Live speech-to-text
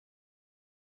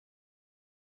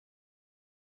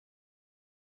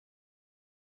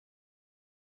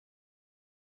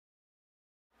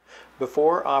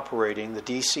Before operating the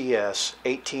DCS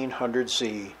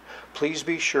 1800Z, please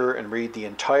be sure and read the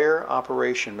entire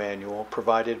operation manual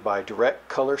provided by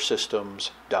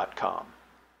directcolorsystems.com.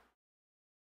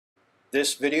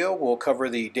 This video will cover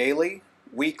the daily,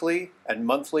 weekly, and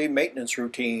monthly maintenance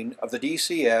routine of the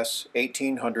DCS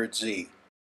 1800Z.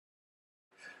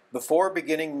 Before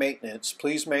beginning maintenance,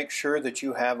 please make sure that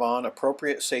you have on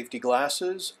appropriate safety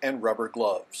glasses and rubber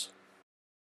gloves.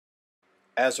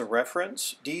 As a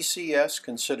reference, DCS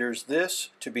considers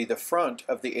this to be the front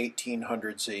of the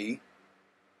 1800Z.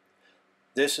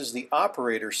 This is the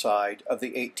operator side of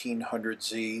the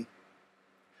 1800Z,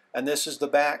 and this is the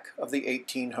back of the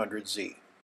 1800Z.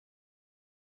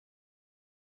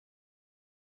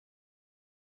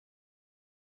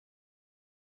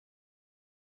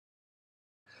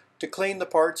 To clean the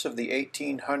parts of the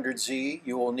 1800Z,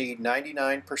 you will need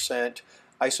 99%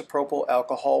 isopropyl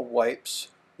alcohol wipes.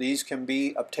 These can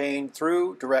be obtained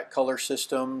through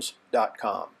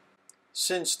directcolorsystems.com.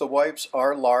 Since the wipes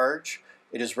are large,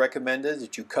 it is recommended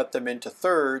that you cut them into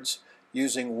thirds,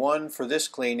 using one for this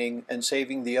cleaning and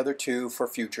saving the other two for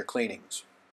future cleanings.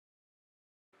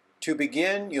 To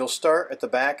begin, you'll start at the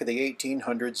back of the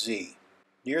 1800Z.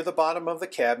 Near the bottom of the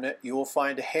cabinet, you will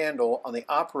find a handle on the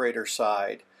operator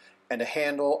side and a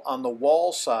handle on the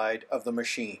wall side of the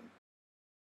machine.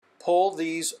 Pull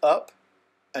these up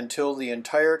until the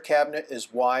entire cabinet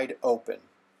is wide open.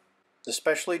 The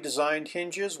specially designed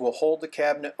hinges will hold the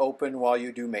cabinet open while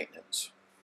you do maintenance.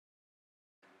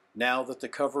 Now that the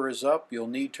cover is up, you'll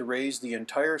need to raise the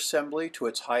entire assembly to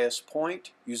its highest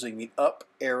point using the up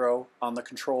arrow on the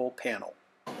control panel.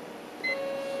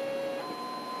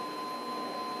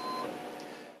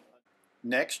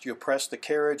 Next, you'll press the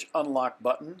carriage unlock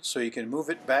button so you can move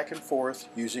it back and forth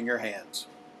using your hands.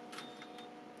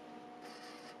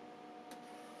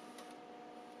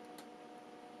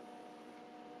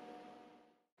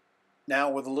 Now,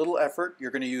 with a little effort,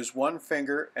 you're going to use one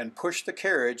finger and push the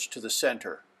carriage to the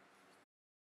center.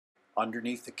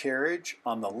 Underneath the carriage,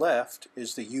 on the left,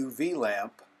 is the UV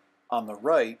lamp. On the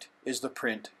right is the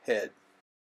print head.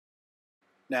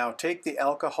 Now, take the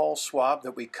alcohol swab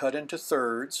that we cut into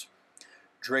thirds,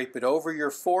 drape it over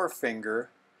your forefinger,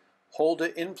 hold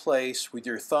it in place with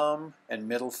your thumb and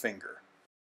middle finger.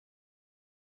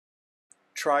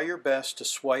 Try your best to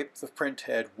swipe the print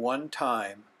head one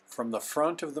time from the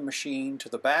front of the machine to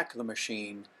the back of the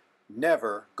machine,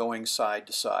 never going side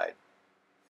to side.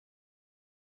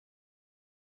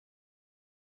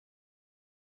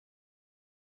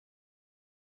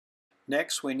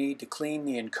 Next, we need to clean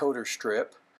the encoder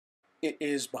strip. It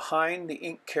is behind the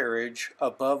ink carriage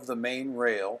above the main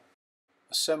rail,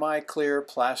 a semi-clear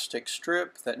plastic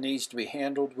strip that needs to be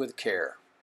handled with care.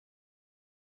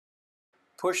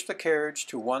 Push the carriage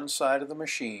to one side of the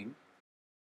machine.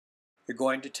 You're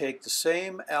going to take the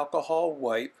same alcohol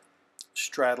wipe,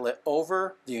 straddle it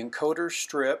over the encoder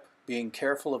strip, being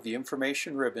careful of the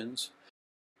information ribbons,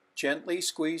 gently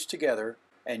squeeze together,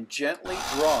 and gently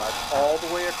draw it all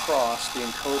the way across the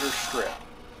encoder strip.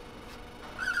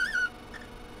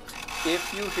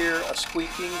 If you hear a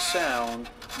squeaking sound,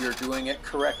 you're doing it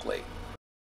correctly.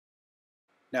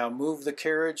 Now move the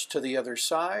carriage to the other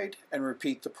side and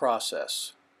repeat the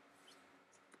process.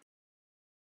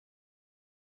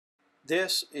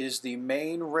 This is the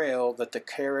main rail that the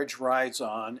carriage rides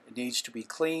on. It needs to be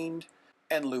cleaned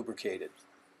and lubricated.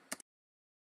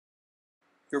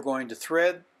 You're going to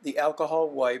thread the alcohol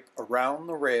wipe around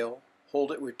the rail,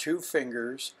 hold it with two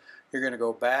fingers. You're going to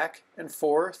go back and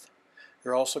forth.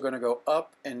 You're also going to go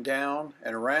up and down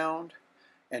and around,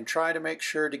 and try to make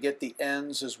sure to get the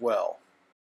ends as well.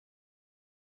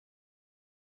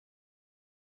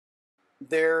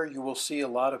 There you will see a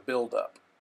lot of buildup.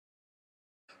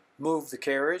 Move the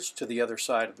carriage to the other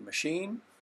side of the machine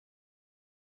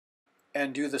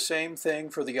and do the same thing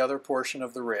for the other portion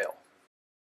of the rail.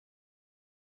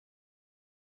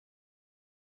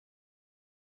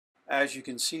 As you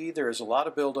can see, there is a lot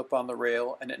of buildup on the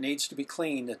rail and it needs to be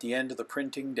cleaned at the end of the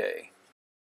printing day.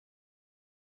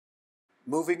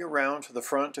 Moving around to the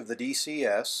front of the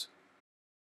DCS,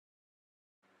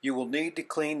 you will need to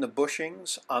clean the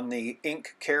bushings on the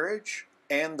ink carriage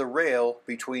and the rail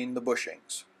between the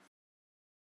bushings.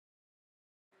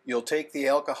 You'll take the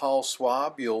alcohol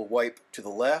swab, you'll wipe to the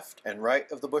left and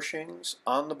right of the bushings,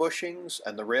 on the bushings,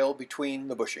 and the rail between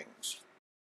the bushings.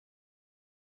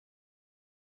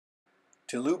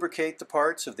 To lubricate the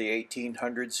parts of the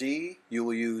 1800Z, you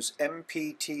will use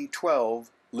MPT12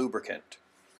 lubricant.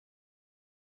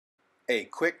 A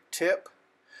quick tip: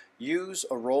 use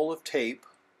a roll of tape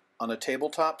on a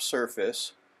tabletop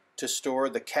surface to store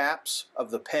the caps of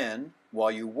the pen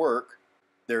while you work.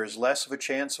 There is less of a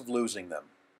chance of losing them.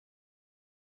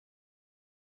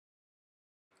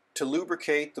 To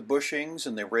lubricate the bushings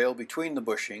and the rail between the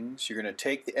bushings, you're going to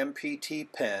take the MPT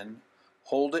pen,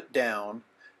 hold it down,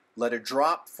 let a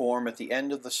drop form at the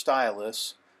end of the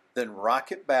stylus, then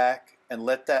rock it back and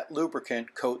let that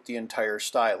lubricant coat the entire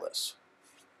stylus.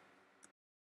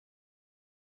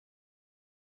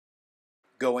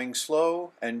 Going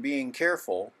slow and being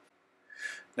careful.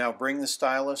 Now bring the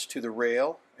stylus to the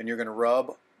rail and you're going to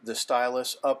rub the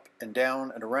stylus up and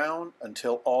down and around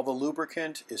until all the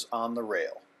lubricant is on the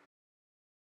rail.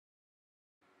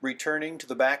 Returning to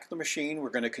the back of the machine, we're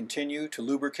going to continue to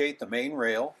lubricate the main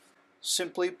rail.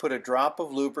 Simply put a drop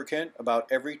of lubricant about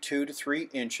every 2 to 3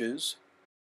 inches.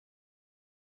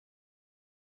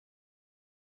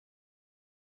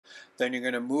 Then you're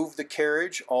going to move the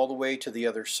carriage all the way to the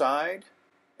other side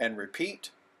and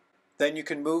repeat. Then you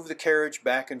can move the carriage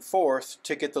back and forth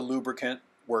to get the lubricant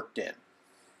worked in.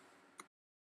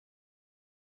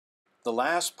 The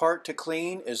last part to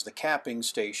clean is the capping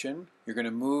station. You're going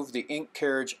to move the ink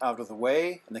carriage out of the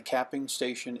way and the capping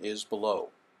station is below.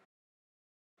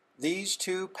 These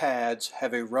two pads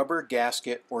have a rubber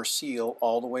gasket or seal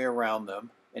all the way around them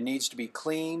and needs to be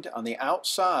cleaned on the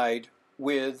outside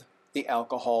with the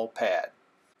alcohol pad.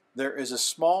 There is a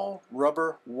small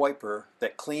rubber wiper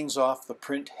that cleans off the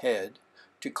print head.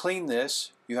 To clean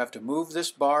this, you have to move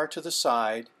this bar to the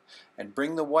side and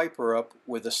bring the wiper up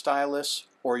with a stylus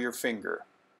or your finger.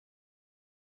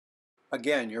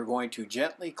 Again, you're going to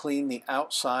gently clean the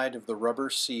outside of the rubber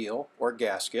seal or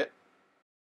gasket.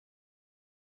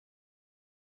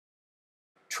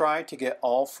 Try to get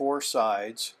all 4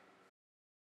 sides.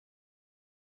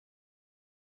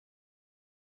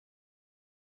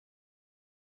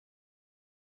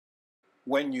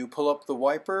 When you pull up the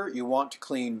wiper, you want to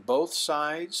clean both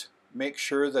sides. Make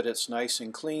sure that it's nice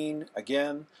and clean.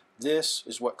 Again, this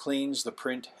is what cleans the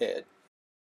print head.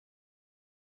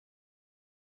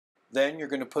 Then you're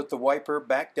going to put the wiper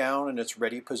back down in its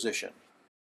ready position.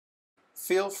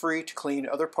 Feel free to clean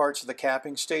other parts of the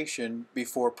capping station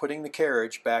before putting the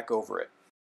carriage back over it.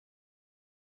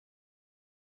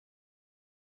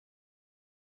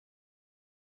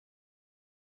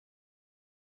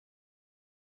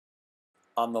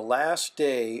 On the last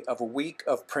day of a week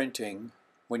of printing,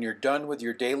 when you're done with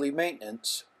your daily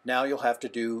maintenance, now you'll have to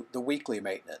do the weekly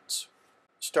maintenance.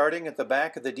 Starting at the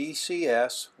back of the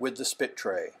DCS with the spit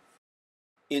tray.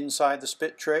 Inside the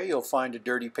spit tray, you'll find a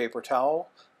dirty paper towel.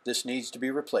 This needs to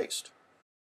be replaced.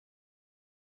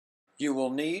 You will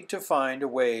need to find a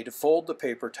way to fold the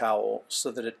paper towel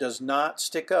so that it does not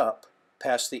stick up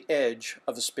past the edge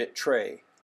of the spit tray.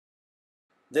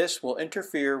 This will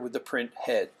interfere with the print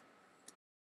head.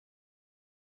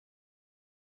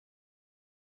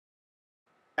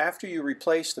 After you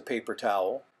replace the paper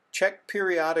towel, check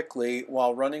periodically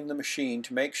while running the machine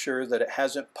to make sure that it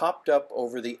hasn't popped up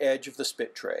over the edge of the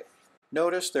spit tray.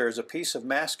 Notice there is a piece of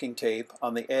masking tape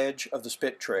on the edge of the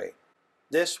spit tray.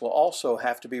 This will also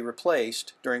have to be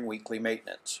replaced during weekly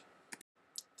maintenance.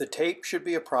 The tape should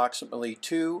be approximately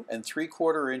 2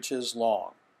 3/4 inches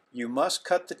long. You must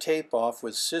cut the tape off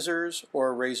with scissors or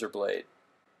a razor blade.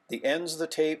 The ends of the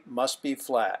tape must be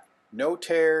flat. No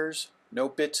tears, no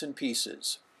bits and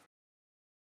pieces.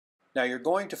 Now you're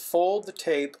going to fold the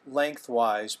tape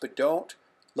lengthwise, but don't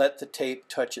let the tape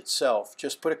touch itself.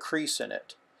 Just put a crease in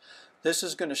it. This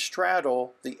is going to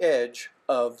straddle the edge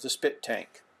of the spit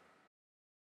tank.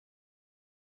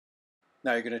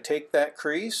 Now you're going to take that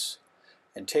crease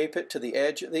and tape it to the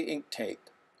edge of the ink tape.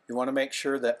 You want to make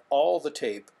sure that all the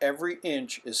tape, every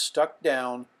inch, is stuck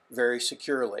down very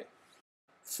securely.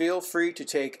 Feel free to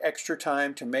take extra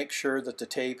time to make sure that the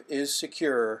tape is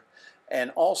secure, and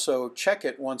also check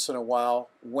it once in a while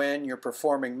when you're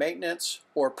performing maintenance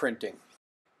or printing.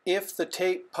 If the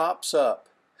tape pops up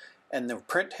and the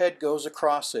print head goes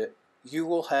across it, you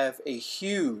will have a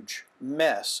huge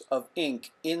mess of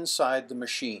ink inside the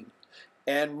machine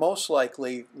and most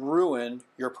likely ruin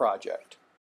your project.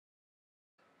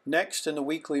 Next in the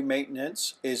weekly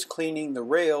maintenance is cleaning the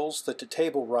rails that the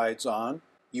table rides on.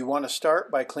 You want to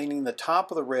start by cleaning the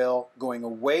top of the rail going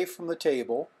away from the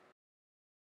table.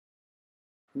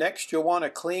 Next, you'll want to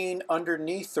clean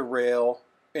underneath the rail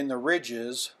in the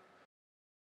ridges.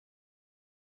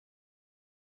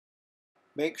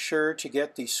 Make sure to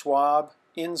get the swab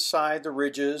inside the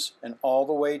ridges and all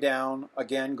the way down,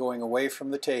 again going away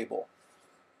from the table.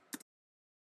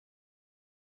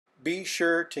 Be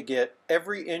sure to get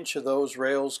every inch of those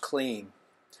rails clean.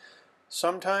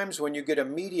 Sometimes when you get a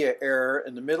media error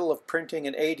in the middle of printing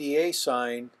an ADA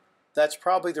sign, that's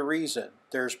probably the reason.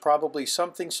 There's probably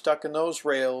something stuck in those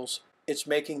rails. It's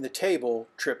making the table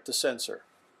trip the sensor.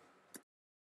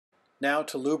 Now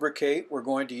to lubricate, we're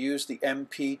going to use the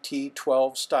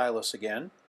MPT12 stylus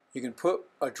again. You can put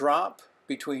a drop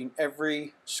between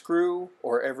every screw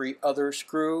or every other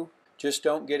screw. Just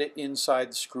don't get it inside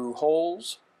the screw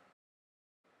holes.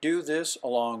 Do this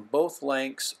along both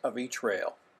lengths of each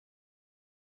rail.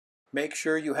 Make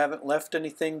sure you haven't left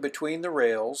anything between the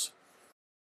rails.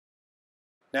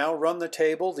 Now run the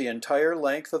table the entire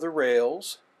length of the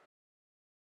rails.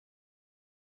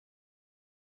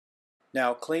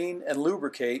 Now clean and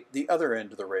lubricate the other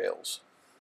end of the rails.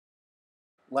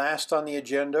 Last on the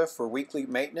agenda for weekly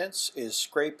maintenance is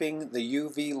scraping the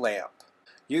UV lamp.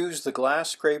 Use the glass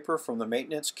scraper from the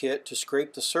maintenance kit to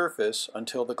scrape the surface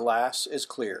until the glass is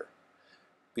clear.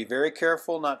 Be very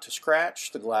careful not to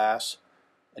scratch the glass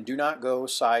and do not go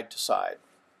side to side.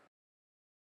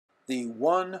 The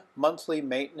 1 monthly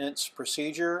maintenance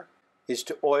procedure is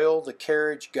to oil the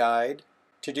carriage guide.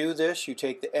 To do this, you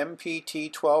take the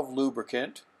MPT12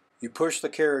 lubricant, you push the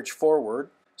carriage forward,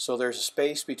 so there's a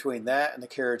space between that and the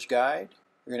carriage guide.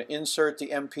 You're going to insert the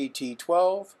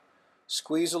MPT12,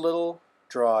 squeeze a little,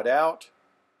 draw it out,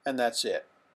 and that's it.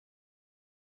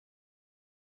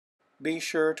 Be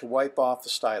sure to wipe off the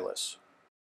stylus.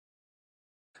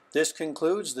 This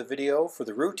concludes the video for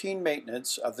the routine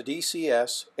maintenance of the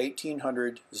DCS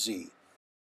 1800Z.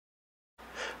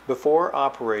 Before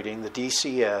operating the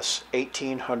DCS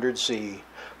 1800Z,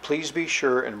 please be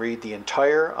sure and read the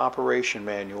entire operation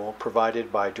manual provided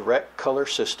by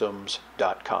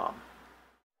DirectColorSystems.com.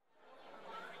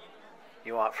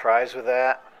 You want fries with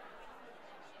that?